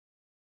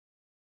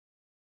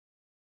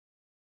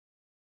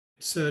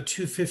It's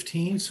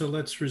 2:15, so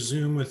let's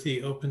resume with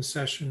the open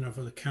session of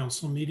the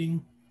council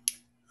meeting.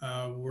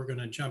 We're going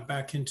to jump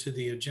back into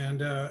the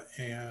agenda,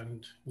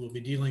 and we'll be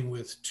dealing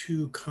with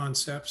two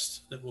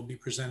concepts that will be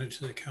presented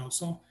to the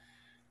council.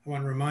 I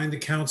want to remind the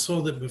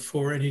council that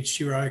before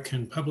NHGRI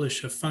can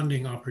publish a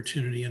funding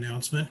opportunity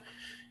announcement,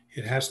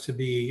 it has to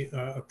be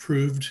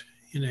approved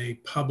in a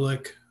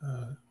public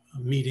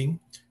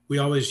meeting. We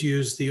always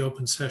use the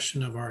open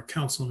session of our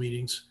council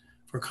meetings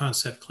for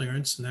concept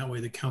clearance, and that way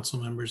the council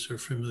members are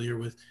familiar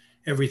with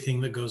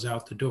everything that goes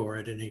out the door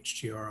at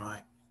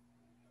NHGRI.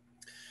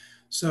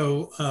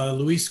 So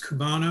Luis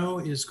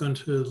Cubano is going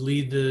to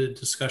lead the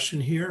discussion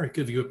here. I'll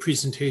give you a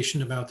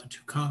presentation about the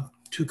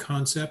two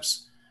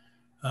concepts.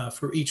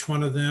 For each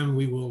one of them,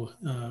 we will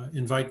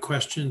invite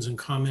questions and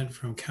comment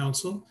from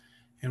council.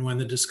 And when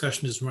the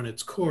discussion has run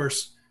its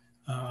course,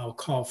 I'll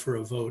call for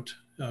a vote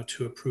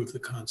to approve the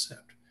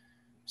concept.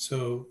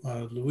 So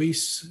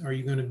Luis, are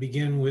you going to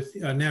begin with,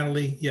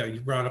 Natalie? Yeah, you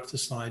brought up the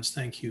slides,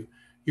 thank you.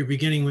 You're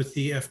beginning with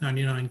the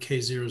F99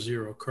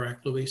 K00,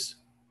 correct, Luis?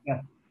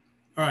 Yeah.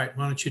 All right,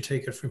 why don't you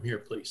take it from here,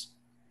 please?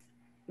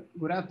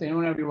 Good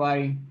afternoon,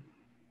 everybody.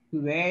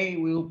 Today,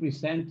 we will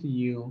present to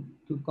you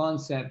two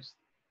concepts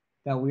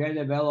that we are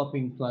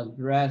developing to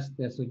address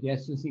the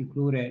suggestions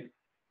included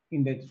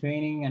in the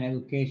Training and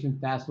Education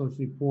Task Force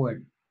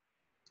report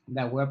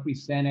that were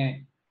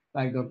presented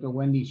by Dr.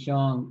 Wendy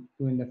Chung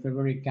during the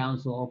February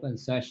Council open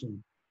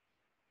session.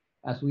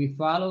 As we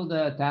follow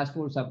the task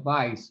force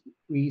advice,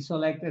 we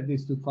selected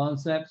these two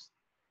concepts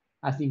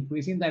as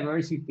increasing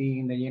diversity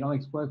in the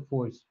genomics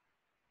workforce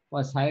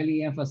was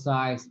highly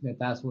emphasized in the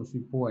task force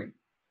report.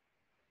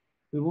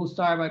 We will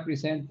start by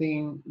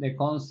presenting the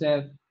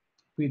concept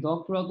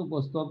Predoctoral to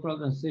Postdoctoral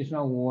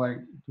Transitional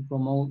Work to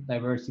Promote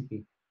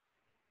Diversity.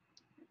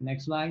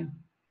 Next slide.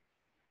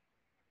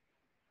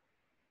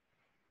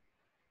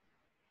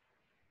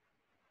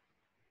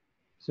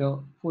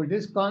 So for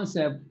this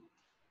concept,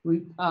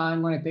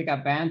 I'm going to take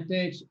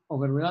advantage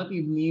of a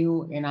relatively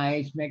new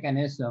NIH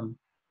mechanism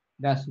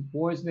that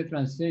supports the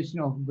transition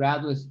of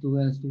graduate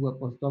students to a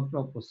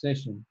postdoctoral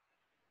position.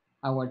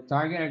 Our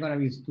target are going to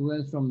be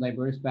students from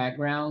diverse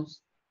backgrounds.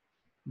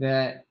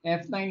 The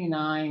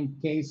F99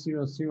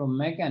 K00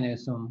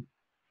 mechanism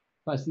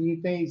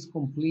facilitates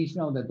completion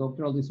of the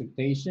doctoral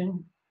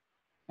dissertation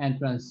and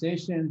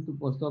transition to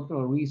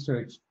postdoctoral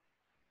research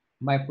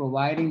by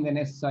providing the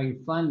necessary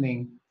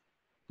funding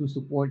to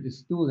support the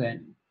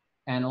student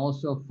and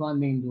also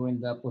funding during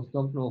the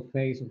postdoctoral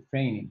phase of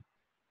training.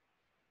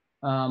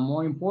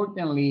 More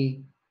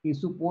importantly, it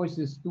supports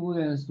the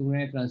students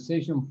during a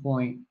transition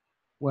point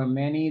where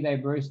many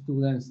diverse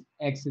students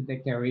exit the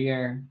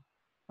career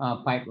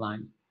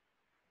pipeline.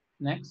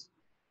 Next.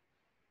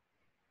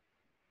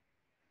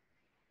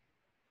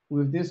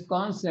 With this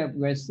concept,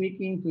 we're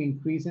seeking to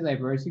increase the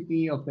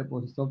diversity of the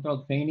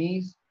postdoctoral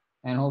trainees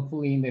and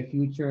hopefully in the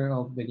future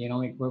of the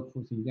genomic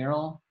workforce in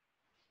general.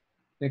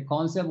 The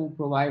concept will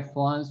provide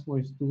funds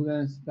for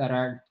students that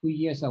are 2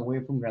 years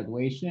away from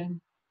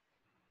graduation.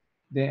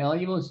 The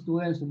eligible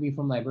students will be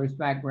from diverse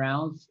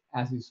backgrounds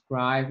as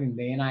described in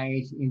the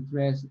NIH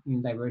Interest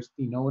in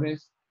Diversity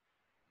Notice.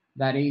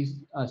 That is,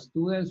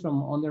 students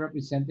from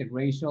underrepresented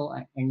racial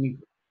and ethnic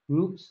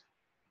groups,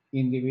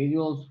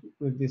 individuals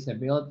with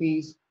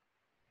disabilities,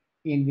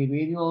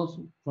 individuals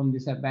from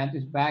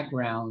disadvantaged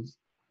backgrounds,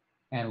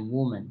 and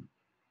women.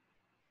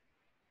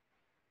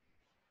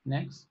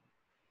 Next.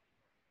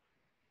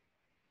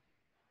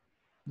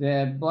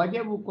 The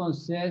budget will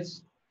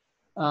consist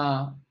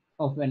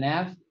of an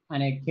F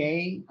and a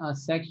K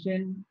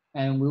section,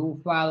 and we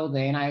will follow the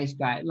NIH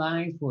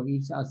guidelines for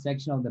each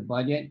section of the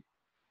budget.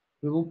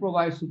 We will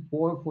provide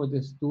support for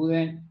the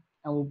student,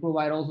 and we'll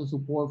provide also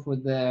support for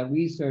the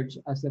research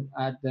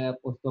at the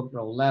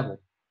postdoctoral level.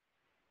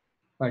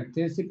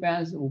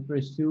 Participants will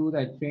pursue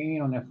the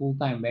training on a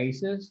full-time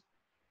basis.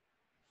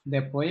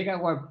 The project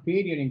award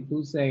period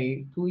includes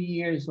 2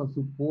 years of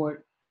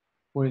support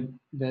for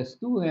the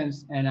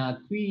students and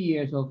 3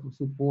 years of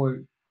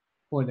support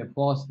for the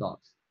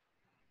postdocs.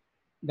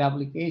 The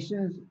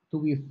applications to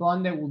be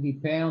funded will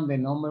depend on the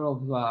number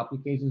of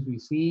applications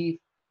received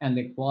and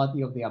the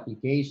quality of the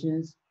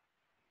applications.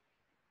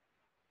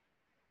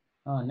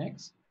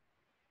 Next.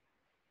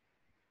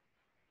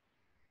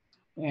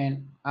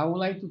 And I would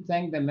like to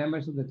thank the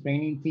members of the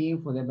training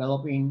team for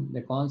developing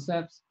the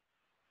concepts.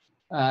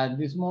 At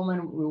this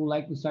moment, we would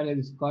like to start a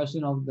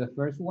discussion of the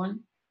first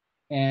one.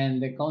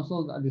 And the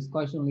council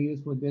discussion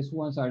leaders for this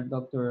ones are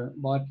Dr.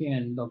 Botkin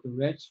and Dr.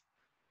 Rich.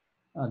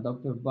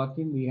 Dr.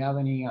 Botkin, do you have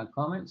any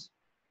comments?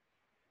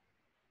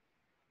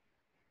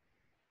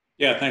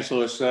 Yeah, thanks,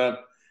 Louis.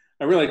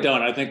 I really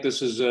don't. I think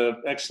this is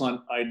an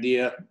excellent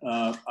idea.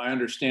 I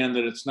understand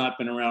that it's not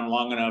been around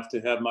long enough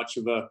to have much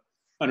of a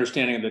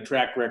understanding of the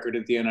track record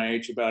at the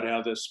NIH about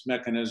how this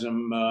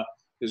mechanism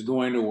is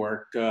going to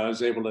work. I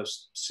was able to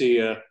see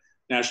a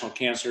National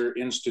Cancer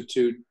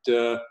Institute,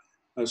 a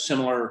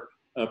similar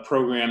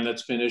program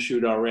that's been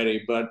issued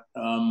already. But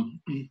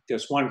I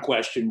guess one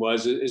question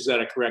was, is that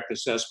a correct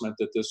assessment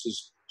that this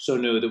is so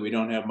new that we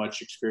don't have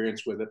much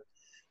experience with it?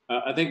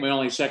 I think my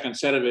only second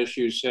set of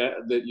issues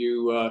that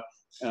you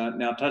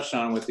now touched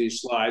on with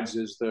these slides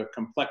is the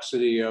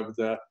complexity of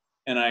the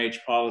NIH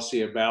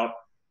policy about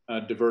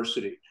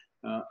diversity.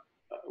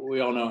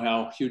 We all know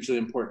how hugely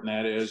important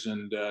that is,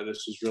 and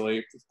this is really,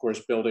 of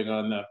course, building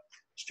on the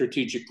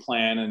strategic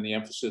plan and the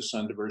emphasis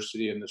on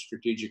diversity in the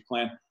strategic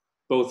plan,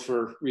 both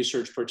for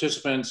research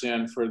participants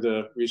and for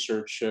the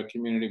research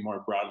community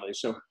more broadly.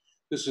 So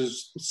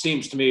this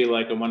seems to me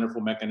like a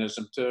wonderful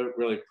mechanism to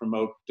really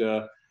promote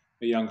the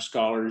young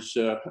scholars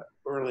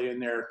early in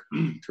their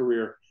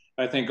career.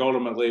 I think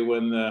ultimately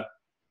when the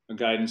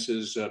guidance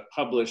is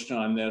published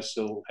on this,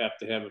 it'll have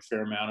to have a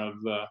fair amount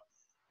of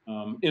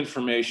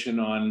information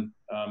on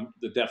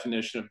the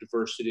definition of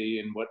diversity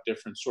and what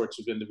different sorts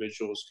of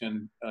individuals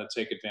can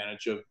take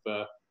advantage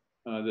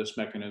of this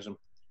mechanism.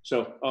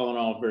 So all in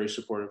all, very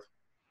supportive.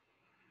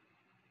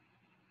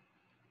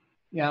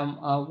 Yeah,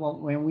 well,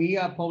 when we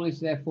publish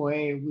the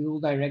FOA, we will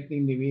direct the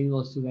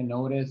individuals to the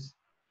notice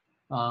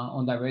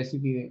on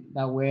diversity.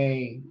 That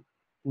way,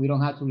 we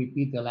don't have to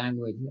repeat the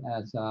language,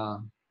 as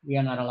we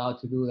are not allowed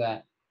to do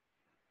that,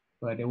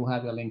 but it will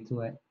have a link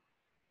to it.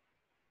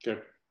 Okay.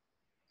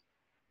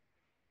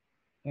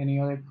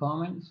 Any other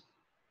comments?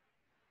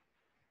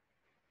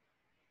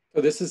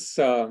 So this is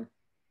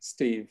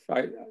Steve.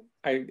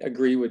 I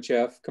agree with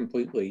Jeff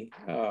completely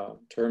in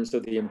terms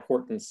of the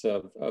importance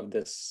of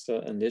this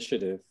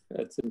initiative.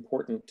 It's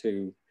important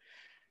to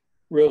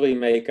really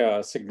make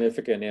a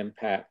significant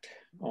impact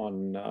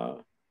on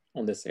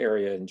this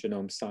area in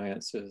genome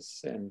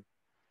sciences. And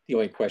the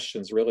only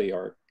questions really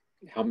are,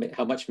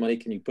 how much money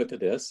can you put to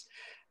this?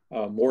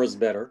 More is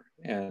better,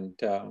 and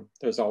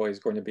there's always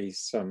going to be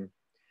some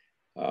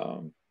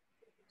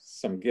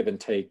give and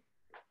take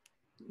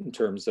in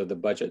terms of the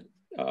budget.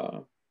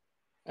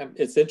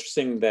 It's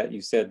interesting that you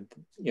said,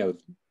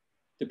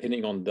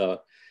 depending on the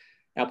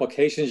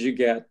applications you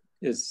get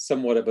is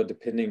somewhat of a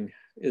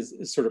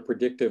is sort of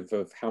predictive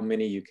of how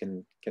many you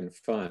can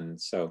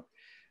fund. So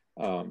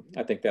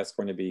I think that's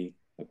going to be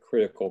a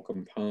critical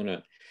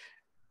component.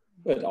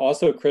 But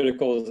also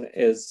critical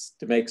is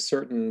to make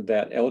certain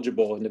that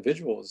eligible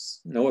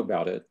individuals know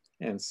about it.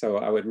 And so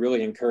I would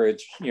really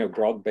encourage,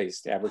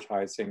 broad-based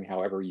advertising,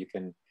 however you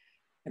can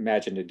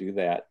imagine to do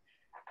that.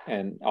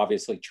 And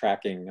obviously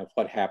tracking of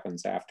what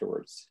happens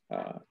afterwards,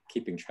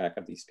 keeping track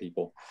of these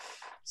people.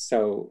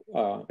 So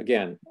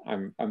again,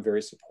 I'm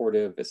very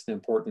supportive. It's an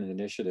important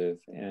initiative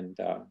and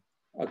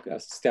a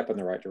step in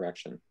the right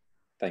direction.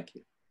 Thank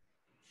you.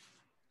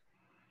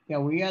 Yeah,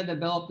 we have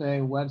developed a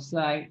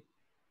website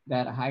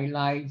that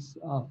highlights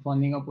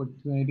funding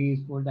opportunities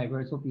for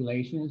diverse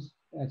populations.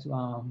 That's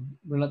a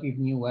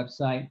relatively new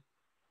website.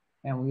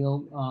 And we'll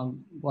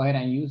go ahead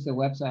and use the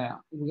website.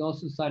 We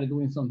also started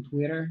doing some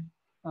Twitter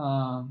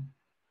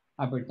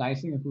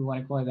advertising, if we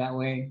want to call it that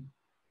way,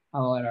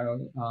 about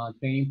our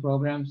training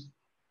programs.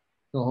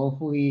 So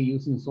hopefully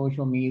using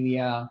social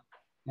media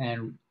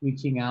and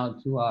reaching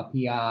out to our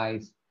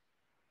PIs,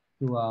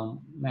 to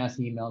mass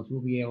emails,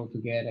 we'll be able to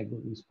get a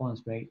good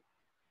response rate.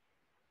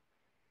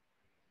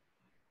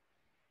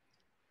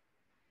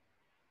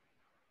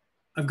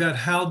 I've got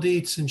Hal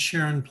Dietz and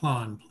Sharon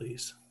Plon,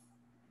 please.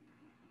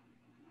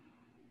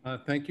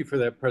 Thank you for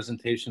that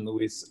presentation,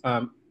 Luis.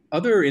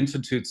 Other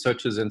institutes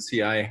such as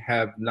NCI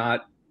have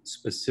not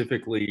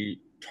specifically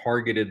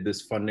targeted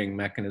this funding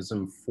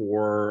mechanism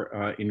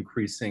for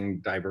increasing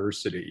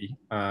diversity.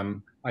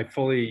 I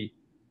fully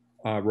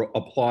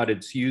applaud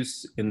its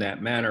use in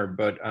that manner,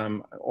 but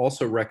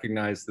also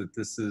recognize that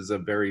this is a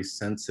very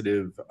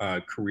sensitive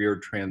career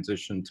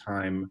transition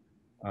time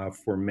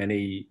for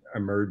many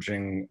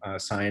emerging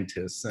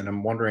scientists. And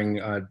I'm wondering,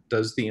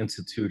 does the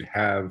Institute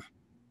have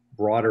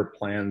broader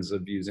plans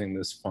of using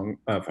this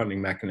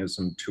funding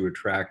mechanism to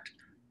attract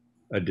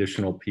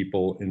additional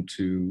people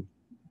into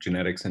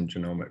genetics and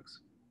genomics?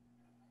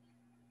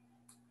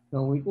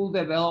 So we will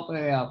develop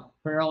a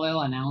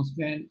parallel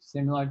announcement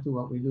similar to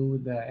what we do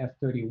with the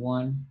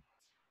F31,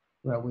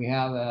 where we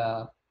have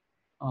a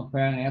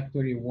parent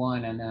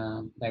F31 and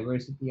a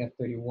diversity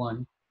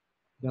F31.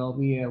 There'll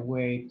be a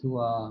way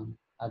to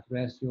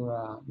address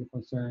your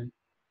concern.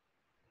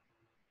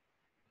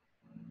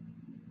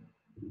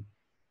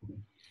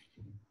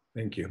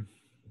 Thank you.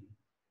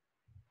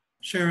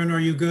 Sharon, are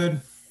you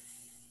good?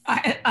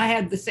 I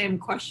had the same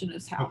question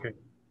as Hal. Okay,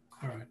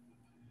 all right.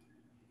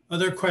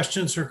 Other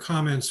questions or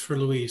comments for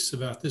Luis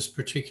about this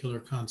particular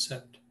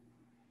concept?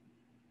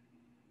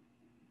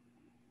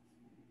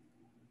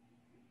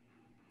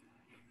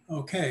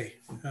 Okay,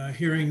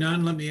 hearing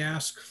none, let me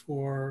ask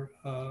for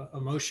a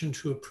motion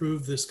to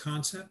approve this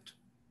concept.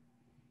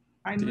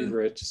 I Steve move.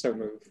 Rich, so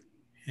move.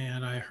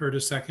 And I heard a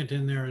second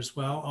in there as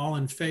well. All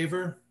in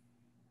favor?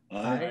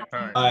 Aye.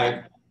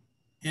 Aye.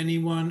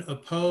 Anyone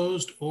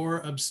opposed or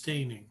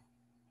abstaining?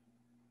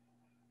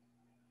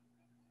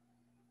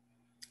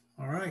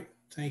 All right,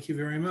 thank you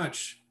very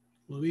much.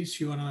 Luis,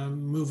 you want to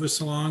move us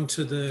along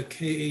to the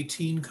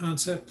K18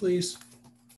 concept, please?